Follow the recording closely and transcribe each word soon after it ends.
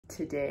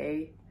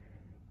today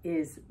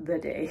is the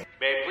day.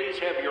 May I please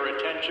have your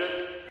attention?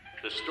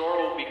 The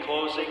store will be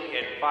closing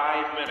in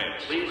 5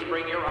 minutes. Please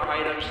bring your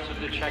items to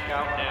the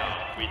checkout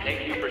now. We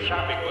thank you for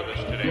shopping with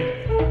us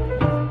today.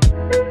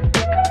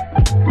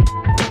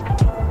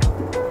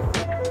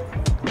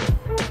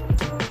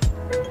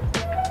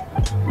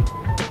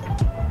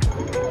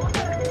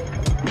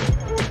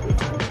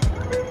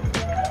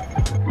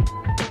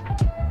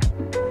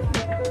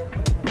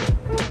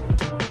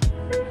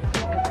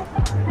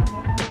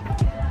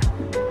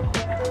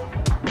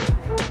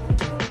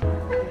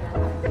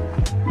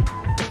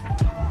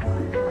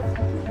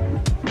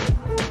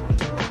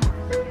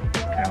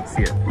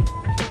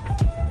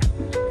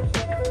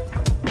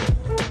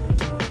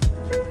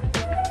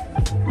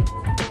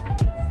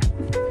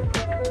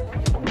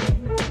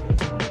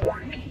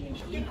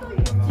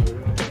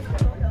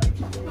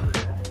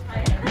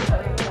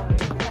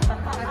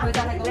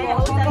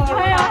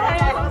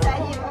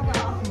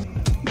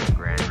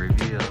 Grand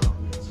reveal.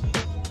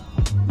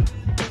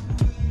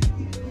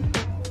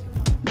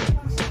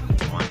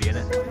 Want to be in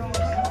it?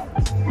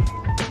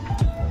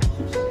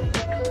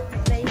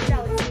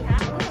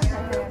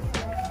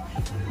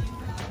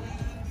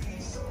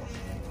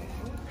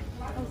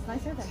 Oh, it's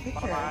nicer than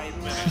pictures. 5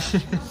 minutes.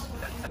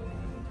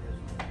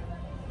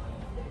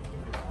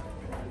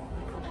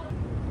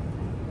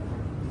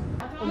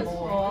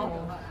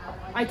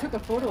 I took a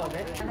photo of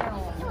it.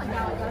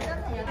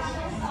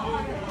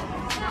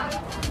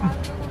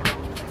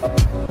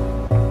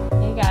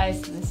 Hey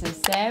guys, this is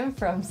Sam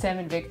from Sam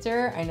and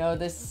Victor. I know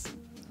this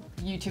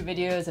YouTube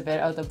video is a bit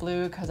out of the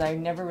blue because I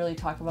never really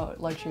talk about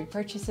luxury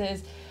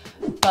purchases,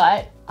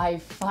 but I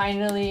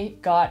finally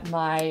got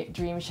my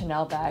dream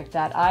Chanel bag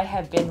that I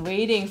have been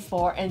waiting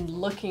for and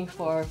looking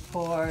for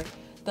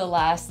the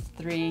last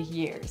 3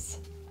 years.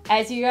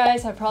 As you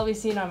guys have probably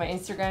seen on my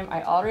Instagram,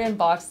 I already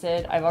unboxed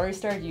it. I've already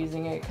started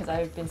using it because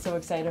I've been so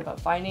excited about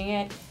finding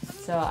it.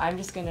 So I'm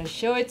just gonna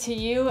show it to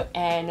you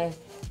and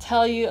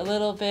tell you a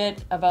little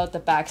bit about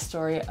the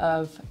backstory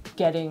of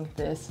getting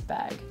this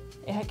bag.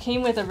 It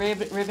came with a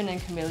ribbon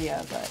and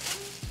camellia, but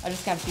I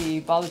just can't be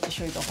bothered to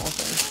show you the whole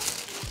thing.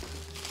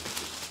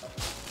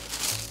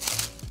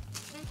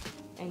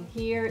 And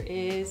here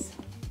is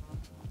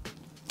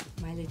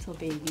my little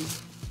baby.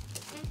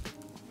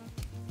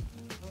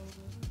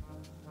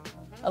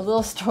 A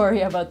little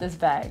story about this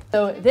bag.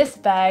 So this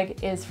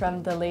bag is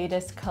from the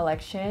latest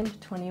collection,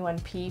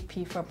 21P,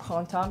 P for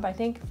Printemps, I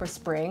think, for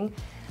spring.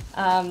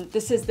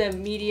 This is the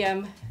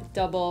medium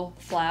double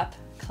flap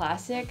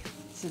classic.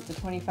 This is the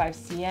 25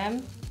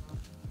 cm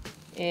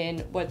in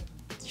what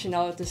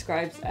Chanel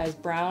describes as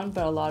brown,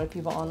 but a lot of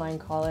people online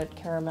call it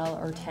caramel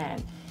or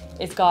tan.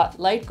 It's got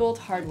light gold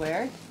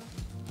hardware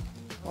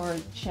or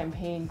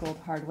champagne gold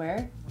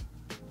hardware.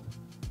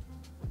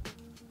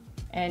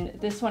 And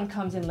this one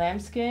comes in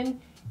lambskin.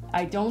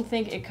 I don't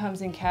think it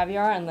comes in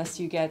caviar unless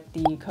you get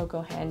the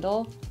cocoa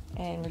handle.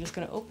 And we're just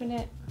gonna open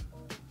it.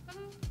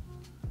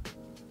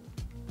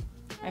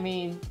 I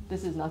mean,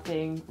 this is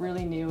nothing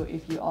really new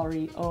if you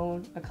already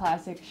own a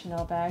classic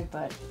Chanel bag,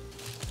 but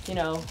you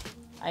know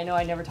I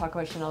never talk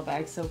about Chanel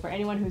bags, so for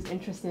anyone who's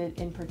interested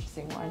in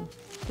purchasing one,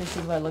 this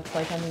is what it looks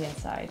like on the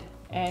inside,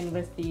 and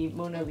with the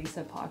Mona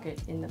Lisa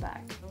pocket in the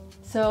back.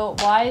 So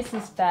why is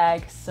this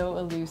bag so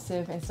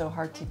elusive and so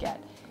hard to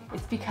get?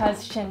 It's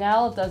because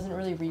Chanel doesn't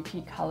really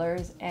repeat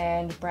colors,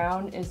 and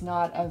brown is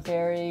not a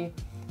very,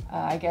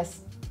 I guess,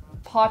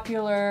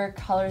 popular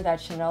color that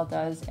Chanel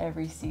does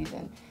every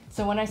season.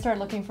 So when I started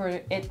looking for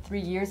it 3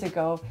 years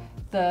ago,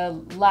 the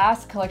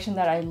last collection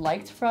that I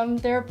liked from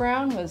their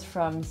brown was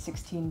from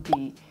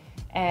 16B,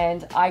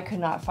 and I could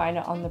not find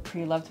it on the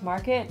pre-loved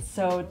market.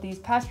 So these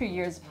past few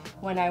years,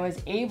 when I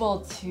was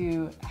able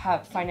to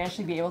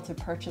financially be able to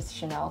purchase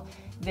Chanel,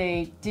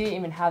 they didn't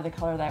even have the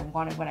color that I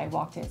wanted when I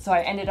walked in. So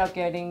I ended up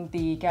getting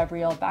the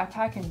Gabrielle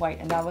backpack in white,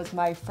 and that was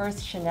my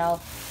first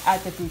Chanel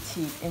at the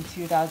boutique in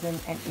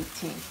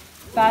 2018.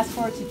 Fast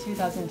forward to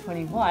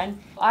 2021,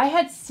 I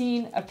had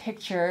seen a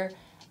picture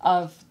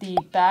of the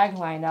bag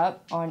lineup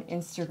on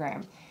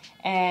Instagram,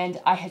 and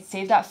I had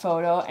saved that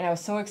photo, and I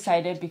was so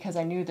excited because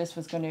I knew this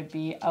was going to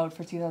be out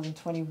for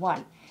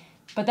 2021.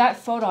 But that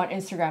photo on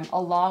Instagram,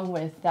 along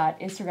with that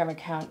Instagram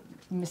account,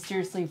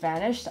 mysteriously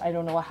vanished. I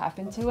don't know what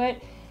happened to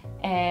it.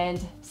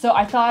 And so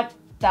I thought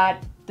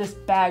that this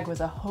bag was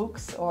a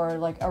hoax or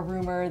like a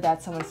rumor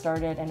that someone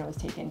started and it was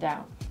taken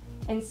down.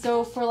 And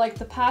so for like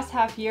the past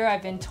half year,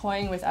 I've been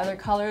toying with other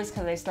colors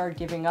because I started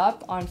giving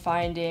up on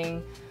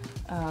finding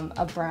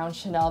a brown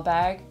Chanel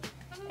bag.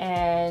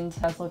 And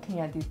I was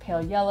looking at these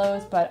pale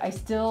yellows, but I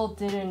still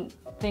didn't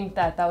think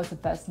that that was the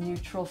best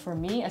neutral for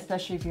me,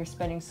 especially if you're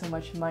spending so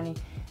much money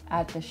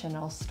at the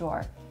Chanel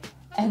store.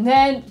 And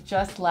then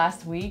just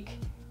last week,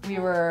 we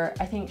were,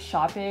 I think,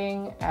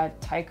 shopping at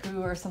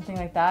Taiku or something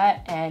like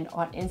that, and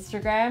on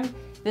Instagram,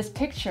 this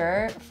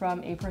picture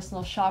from a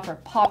personal shopper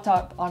popped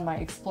up on my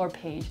Explore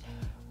page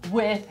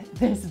with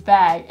this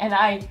bag, and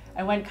I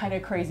went kind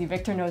of crazy.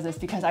 Victor knows this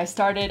because I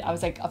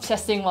was like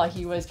obsessing while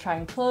he was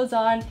trying clothes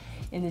on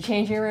in the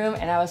changing room,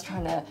 and I was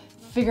trying to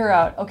figure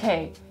out,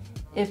 okay,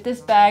 if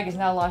this bag is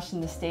now launched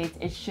in the States,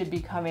 it should be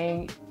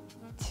coming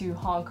to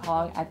Hong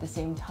Kong at the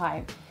same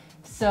time.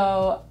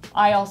 So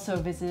I also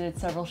visited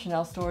several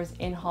Chanel stores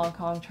in Hong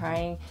Kong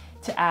trying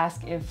to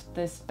ask if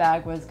this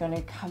bag was going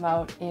to come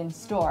out in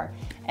store.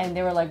 And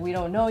they were like, we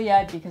don't know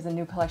yet because the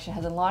new collection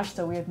hasn't launched,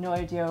 so we have no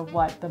idea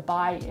what the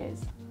buy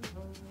is.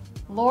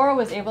 Laura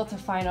was able to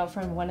find out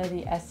from one of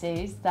the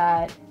essays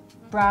that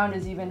brown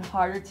is even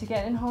harder to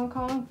get in Hong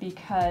Kong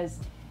because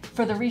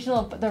for the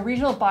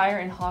regional buyer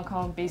in Hong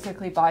Kong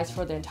basically buys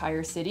for the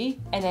entire city,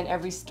 and then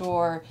every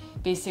store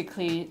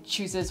basically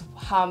chooses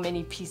how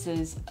many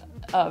pieces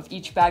of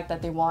each bag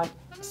that they want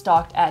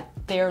stocked at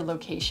their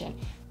location.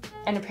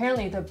 And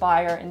apparently the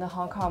buyer in the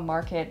Hong Kong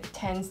market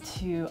tends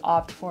to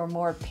opt for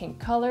more pink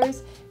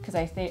colors because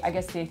I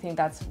guess they think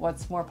that's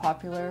what's more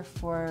popular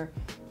for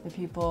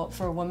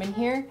women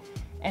here.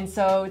 And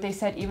so they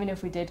said even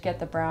if we did get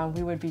the brown,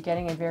 we would be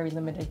getting in very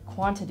limited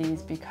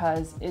quantities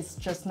because it's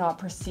just not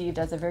perceived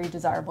as a very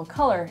desirable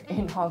color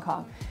in Hong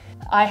Kong.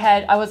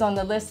 I was on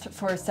the list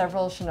for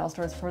several Chanel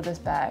stores for this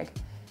bag.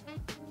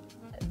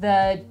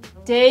 The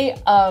day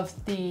of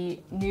the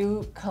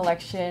new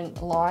collection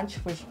launch,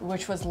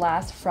 which was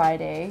last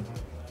Friday,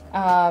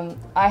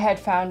 I had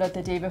found out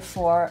the day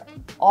before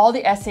all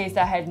the essays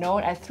that I had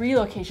known at 3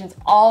 locations,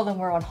 all of them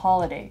were on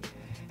holiday.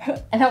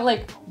 And I'm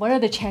like, what are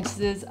the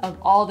chances of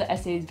all the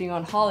essays being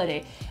on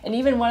holiday? And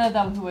even one of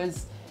them who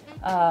was,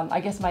 I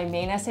guess my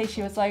main essay,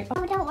 she was like,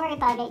 oh, don't worry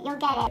about it, you'll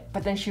get it.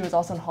 But then she was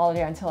also on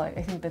holiday until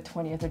I think the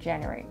 20th of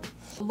January.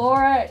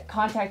 Laura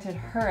contacted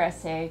her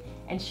essay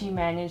and she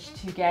managed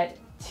to get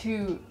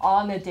 2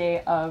 on the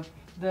day of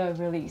the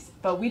release.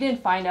 But we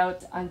didn't find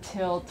out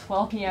until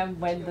 12 p.m.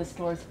 when the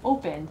stores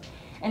opened.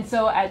 And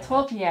so at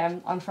 12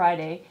 p.m. on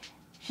Friday,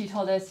 she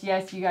told us,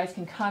 yes, you guys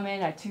can come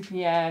in at 2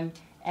 p.m.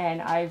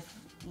 and I've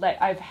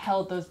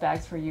held those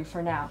bags for you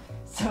for now.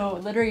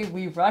 So literally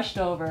we rushed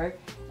over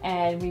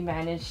and we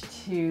managed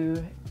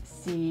to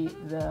see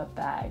the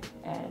bag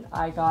and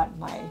I got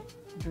my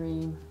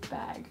dream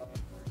bag.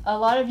 A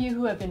lot of you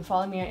who have been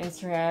following me on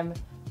Instagram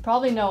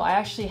probably know I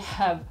actually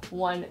have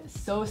one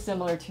so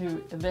similar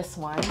to this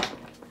one,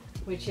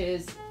 which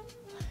is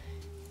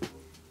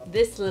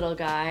this little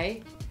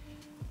guy.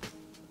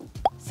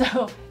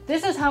 So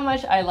this is how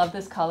much I love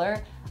this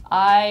color.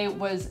 I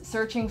was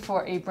searching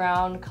for a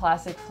brown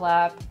classic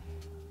flap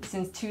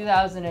since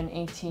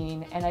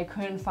 2018 and I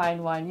couldn't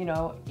find one, you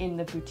know, in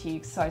the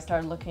boutiques, so I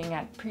started looking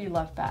at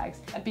Preloved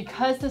bags.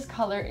 Because this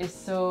color is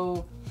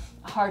so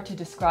hard to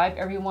describe,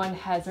 everyone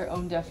has their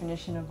own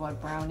definition of what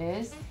brown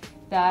is,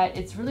 that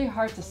it's really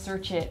hard to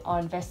search it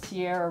on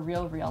Vestiaire or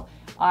RealReal.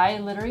 I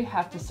literally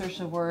have to search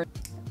the word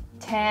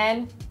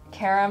tan,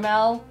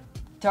 caramel,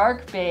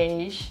 dark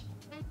beige,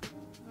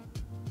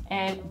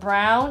 and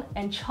brown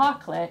and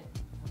chocolate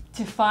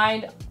to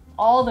find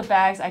all the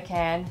bags I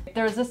can.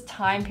 There was this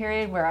time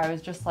period where I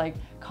was just like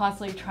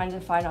constantly trying to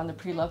find on the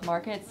pre-loved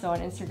market. So on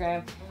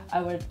Instagram,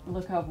 I would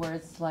look up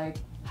words like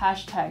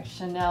hashtag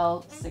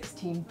Chanel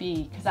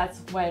 16B, because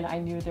that's when I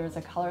knew there was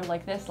a color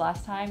like this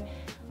last time,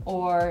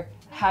 or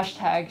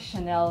hashtag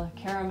Chanel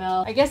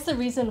Caramel. I guess the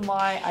reason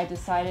why I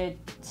decided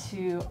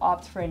to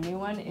opt for a new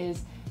one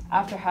is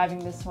after having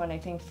this one, I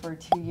think for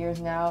 2 years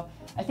now,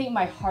 I think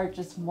my heart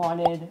just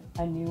wanted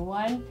a new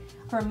one.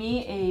 For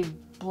me, a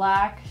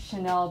black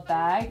Chanel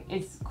bag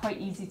is quite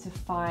easy to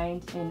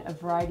find in a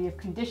variety of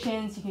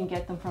conditions. You can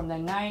get them from the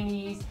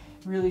 90s,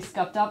 really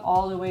scuffed up,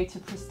 all the way to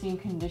pristine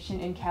condition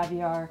in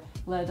caviar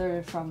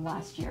leather from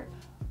last year.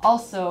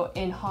 Also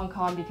in Hong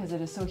Kong, because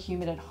it is so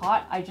humid and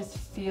hot, I just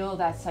feel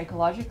that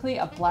psychologically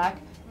a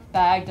black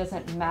bag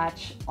doesn't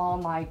match all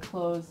my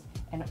clothes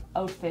and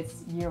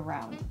outfits year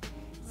round.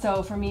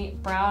 So for me,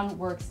 brown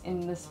works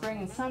in the spring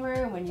and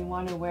summer when you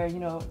want to wear, you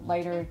know,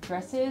 lighter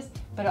dresses,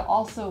 but it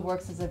also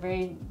works as a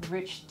very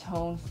rich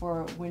tone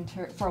for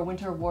a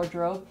winter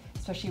wardrobe,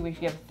 especially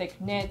if you have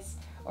thick knits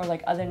or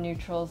like other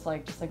neutrals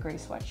like just a gray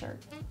sweatshirt.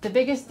 The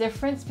biggest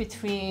difference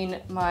between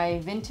my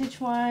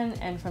vintage one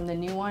and from the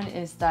new one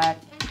is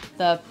that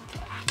the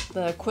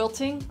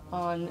quilting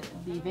on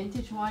the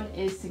vintage one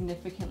is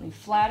significantly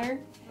flatter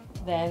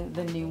than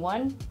the new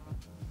one.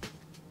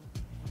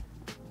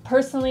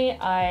 Personally,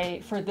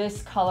 for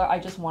this color, I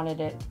just wanted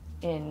it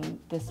in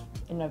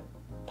a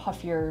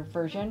puffier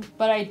version,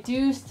 but I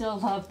do still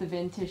love the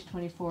vintage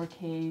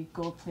 24K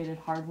gold-plated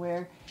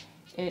hardware.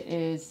 It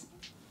is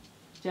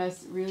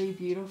just really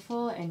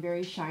beautiful and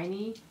very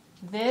shiny.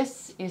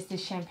 This is the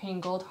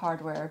champagne gold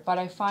hardware, but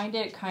I find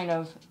it kind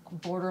of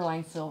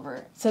borderline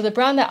silver. So the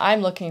brown that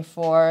I'm looking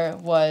for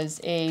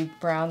was a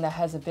brown that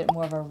has a bit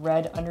more of a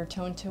red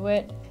undertone to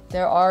it.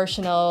 There are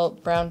Chanel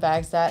brown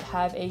bags that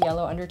have a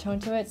yellow undertone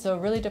to it, so it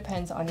really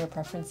depends on your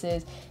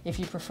preferences. If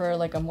you prefer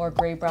like a more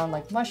gray brown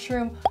like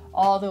mushroom,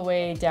 all the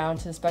way down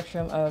to the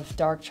spectrum of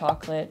dark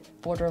chocolate,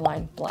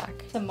 borderline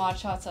black. The mod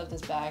shots of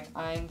this bag,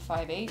 I'm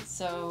 5'8",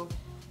 so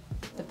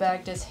the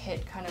bag does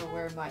hit kind of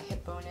where my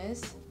hip bone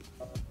is.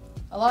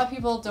 A lot of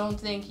people don't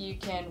think you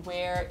can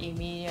wear a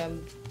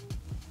medium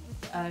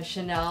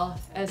Chanel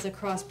as a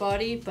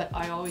crossbody, but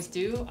I always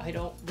do. I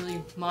don't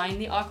really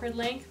mind the awkward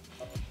length.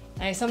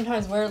 And I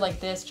sometimes wear it like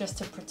this just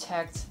to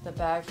protect the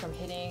bag from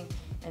hitting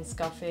and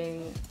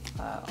scuffing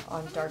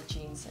on dark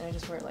jeans, and I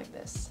just wear it like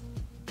this.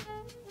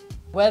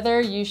 Whether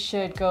you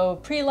should go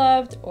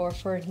pre-loved or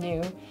for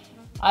new,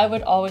 I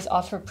would always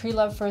offer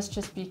pre-loved first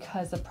just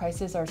because the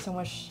prices are so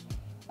much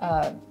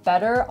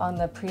better on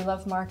the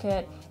pre-loved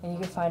market, and you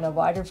can find a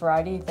wider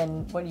variety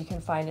than what you can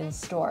find in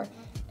store.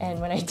 And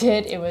when I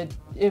did,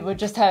 it would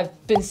just have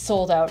been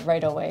sold out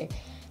right away.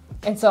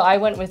 And so I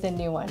went with a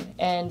new one.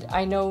 And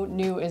I know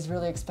new is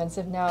really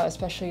expensive now,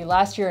 especially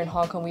last year in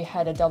Hong Kong we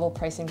had a double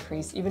price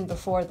increase even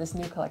before this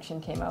new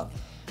collection came out.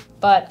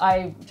 But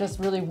I just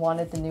really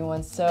wanted the new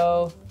one,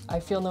 so I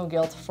feel no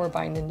guilt for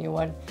buying the new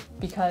one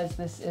because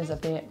this is a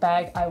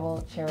bag I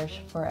will cherish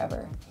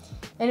forever.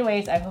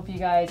 Anyways, I hope you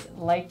guys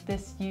liked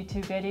this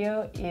YouTube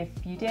video. If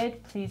you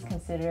did, please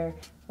consider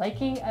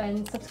liking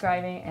and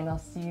subscribing, and I'll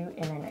see you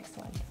in our next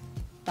one.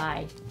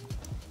 Bye.